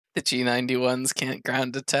The G91s can't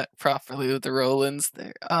ground attack properly with the Rolands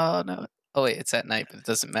there. Oh no. Oh wait, it's at night, but it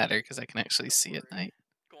doesn't matter because I can actually see at night.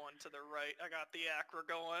 Going to the right. I got the Acra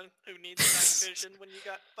going. Who needs night vision when you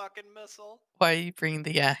got fucking missile? Why are you bringing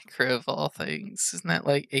the Acra of all things? Isn't that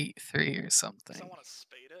like 8-3 or something? Because I want to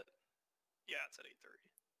spade it. Yeah, it's at 8-3.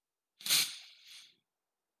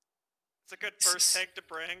 It's a good first tank to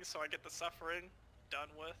bring, so I get the suffering done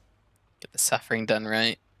with. Get the suffering done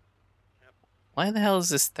right. Yep. Why the hell does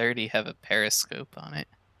this 30 have a periscope on it?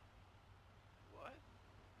 What?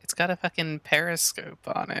 It's got a fucking periscope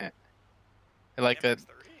on it. Like a...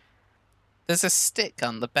 There's a stick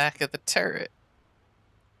on the back of the turret.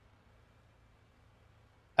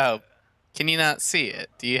 Oh, can you not see it?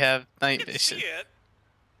 Do you have night vision? See it,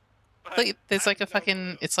 Look, there's like a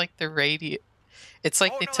fucking... It's like the radio... It's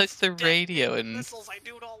like they took the radio and... Missiles, I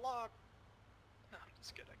do it all along. No, I'm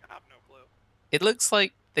just kidding. I have no clue. It looks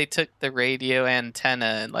like they took the radio antenna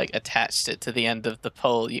and like attached it to the end of the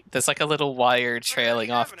pole. There's like a little wire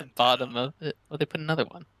trailing off the bottom of it. Oh, they put another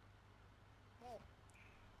one. Well,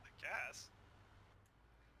 I guess.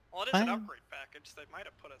 Well, it is an upgrade package. They might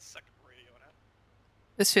have put a second radio in it.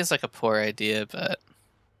 This feels like a poor idea, but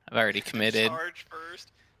I've already committed. Charge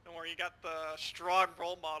first. Don't worry, you got the strong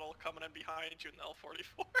role model coming in behind you in the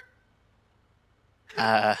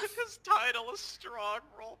L44. His title is strong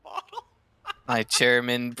role model. My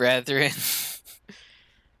German brethren.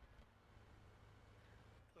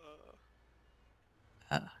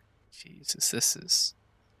 Jesus, this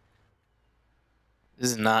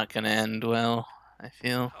is not gonna end well, I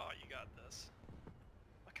feel. Oh, you got this.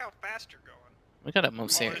 Look how fast you're going. We got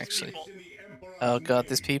almost here, actually. Oh god,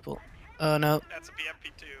 there's people. Oh no. That's a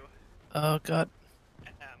BMP2. Oh god. I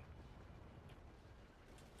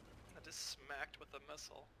just smacked with a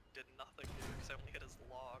missile. Did nothing new because I only hit his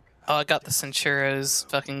log. Oh, I got the Centuro's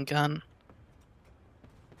fucking gun.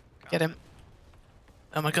 Get him.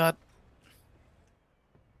 Oh my god.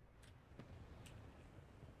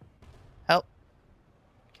 Help.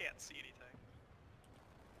 Can't see anything.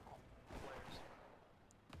 Oh,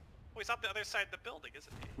 he's on the other side of the building,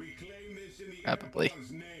 isn't he? We claim this in the Probably.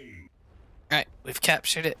 name. Alright, we've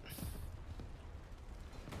captured it.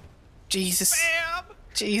 Jesus. Bam!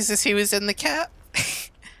 Jesus, he was in the cap.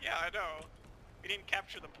 Yeah, I know. We didn't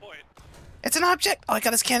capture the point. It's an object! Oh, I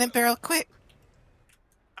got his cannon barrel, quick!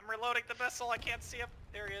 I'm reloading the missile, I can't see him.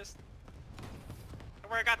 There he is.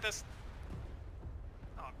 Don't worry, I got this.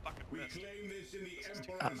 Oh, I'm fucking missed. We claim this in the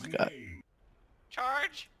Emperor's Oh my god. name.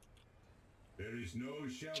 Charge! There is no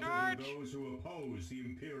shelter Charge! for those who oppose the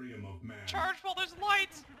Imperium of Man. Charge while there's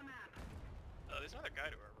lights! Oh, there's another guy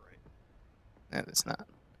to our right. No, there's not.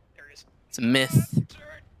 There he is. It's a myth.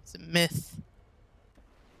 Charge. It's a myth.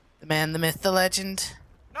 The man, the myth, the legend.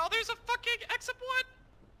 No, there's a fucking exit one!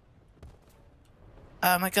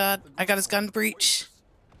 Oh my god, I got his gun breach.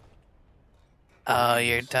 Oh,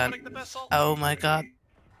 you're done. The missile. Oh my god.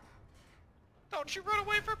 Don't you run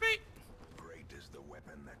away from me! Great is the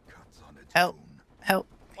weapon that cuts on its Help. own. Help.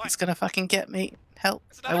 What? He's gonna fucking get me. Help.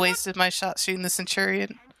 I wasted my shot shooting the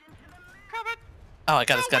Centurion. Coming! Oh, I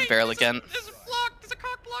got his gun barrel again. There's a block! There's a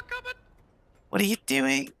cock block coming! What are you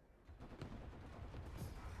doing?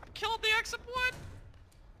 I'm killing the exit one!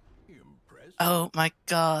 Oh my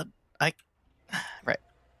god. Right.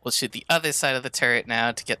 We'll shoot the other side of the turret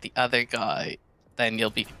now to get the other guy. Then you'll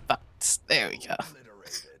be fucked. There we go.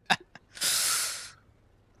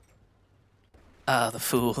 Ah, the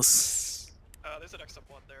fools. There's an exit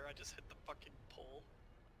one there. I just hit the fucking pole.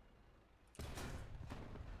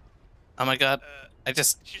 Oh my god. You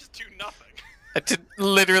just do nothing. I did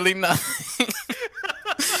literally nothing.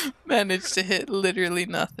 Managed to hit literally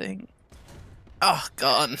nothing. Oh,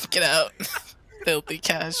 gone. Get out. Filthy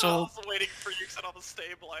casual. I was waiting for you to set on the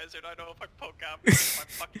stabilizer, and I know if I poke out, I'm gonna get my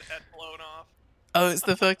fucking head blown off. Oh, it's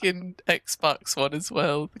the fucking Xbox one as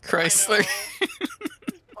well. The Chrysler.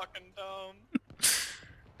 Fucking dumb.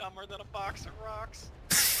 Dumber than a box of rocks.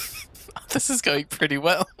 This is going pretty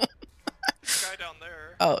well. Guy down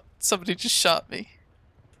there. Oh, somebody just shot me.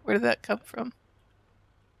 Where did that come from?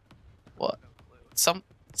 What?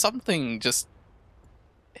 Something just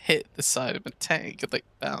hit the side of a tank and like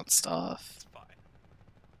bounced off. It's fine.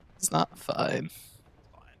 It's not fine. It's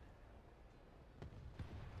fine.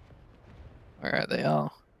 Where are they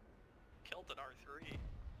all? Killed an R3.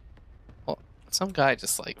 Well, some guy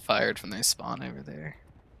just like fired from their spawn over there.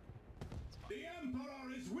 The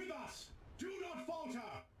Emperor is with us. Do not falter.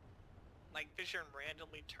 Night vision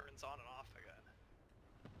randomly turns on and off again.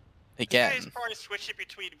 Again. This guy's probably switching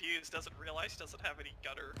between views, doesn't realize he doesn't have any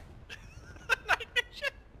gutter. Night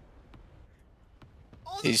vision.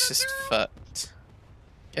 Oh, He's just fucked.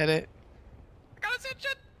 Get it? I got his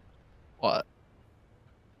engine! What?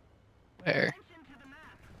 Where?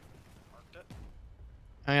 Marked it.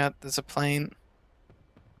 Oh yeah, there's a plane.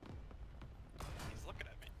 He's looking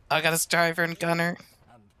at me. I got his driver and gunner.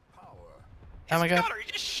 Oh my god. Gunner,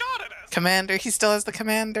 he just shot at us! Commander, he still has the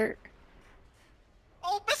commander.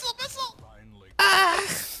 Oh, missile, missile! Ah!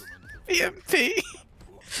 BMP.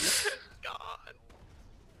 God.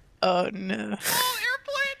 Oh no. Oh,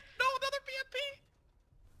 airplane! No, another BMP!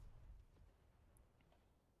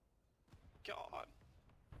 God.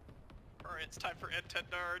 Alright, it's time for N10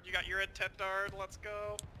 Dard. You got your N10 Dard, let's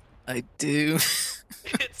go. I do.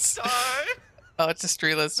 It's time! Oh, I just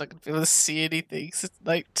realized I'm not gonna be able to see anything 'cause it's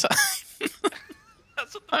nighttime.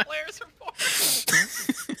 That's what the players are for.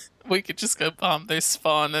 We could just go bomb their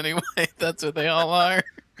spawn anyway. That's where they all are.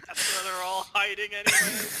 That's where they're all hiding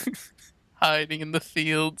anyway. Hiding in the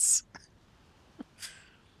fields.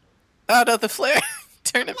 Oh no, the flare!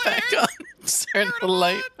 Turn it back Flare! on. Just turn Turn the it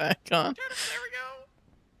light on! back on. There we go.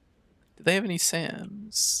 Do they have any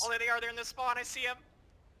SAMs? Oh, there they are. They're in this spawn. I see them.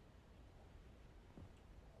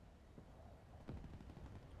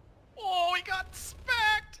 Oh, he got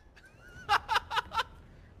specked.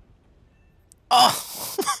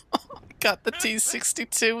 Oh! Got the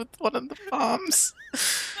T-62 with one of the bombs.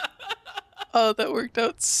 Oh, that worked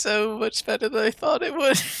out so much better than I thought it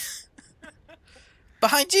would.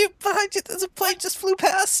 Behind you! Behind you! There's a plane just flew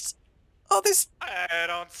past! Oh, there's... I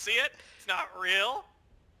don't see it. It's not real.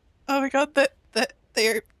 Oh my god, the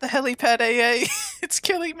helipad AA. It's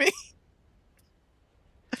killing me.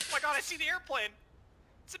 Oh my god, I see the airplane.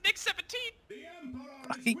 It's a MiG-17. The Emperor is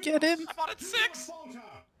Fucking with get us. him. I'm on at Do 6. not falter.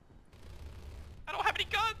 I don't have any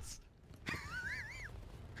guns.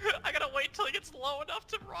 I gotta wait till he gets low enough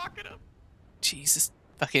to rocket him. Jesus,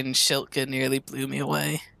 fucking Shilka nearly blew me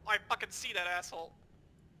away. I fucking see that asshole.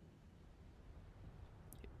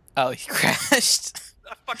 Oh, he crashed.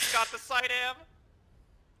 I fucking got the side am.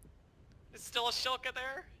 Is still a Shilka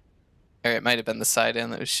there? Or it might have been the side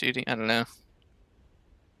end that was shooting. I don't know.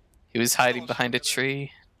 He was hiding behind a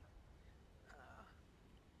tree.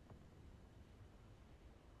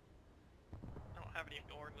 I don't have any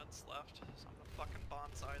ordnance left, so I'm gonna fucking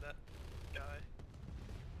bonsai that guy.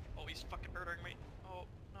 Oh, he's fucking murdering me. Oh,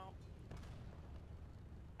 no.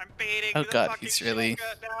 I'm baiting Oh the god, fucking he's really...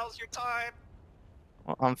 Shilka. Now's your time.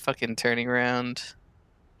 Well, I'm fucking turning around.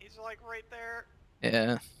 He's like right there.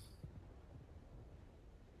 Yeah.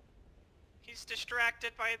 He's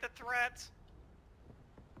distracted by the threat.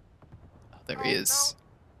 Oh, there he is.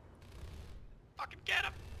 No. Fucking get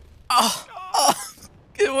him. Oh! Oh!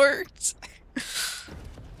 It worked!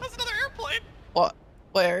 That's another airplane. What?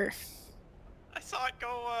 Where? I saw it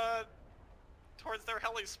go towards their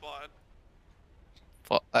heli spawn.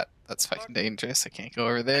 Well, that's fucking dangerous. I can't go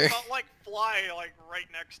over there. I saw it like fly like right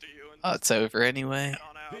next to you and Oh, it's over anyway. head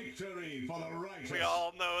on out. Victory for the righteous. We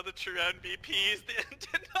all know the true MVP is the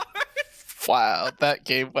N10 Dards. Wow, that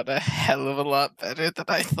game went a hell of a lot better than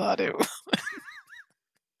I thought it would.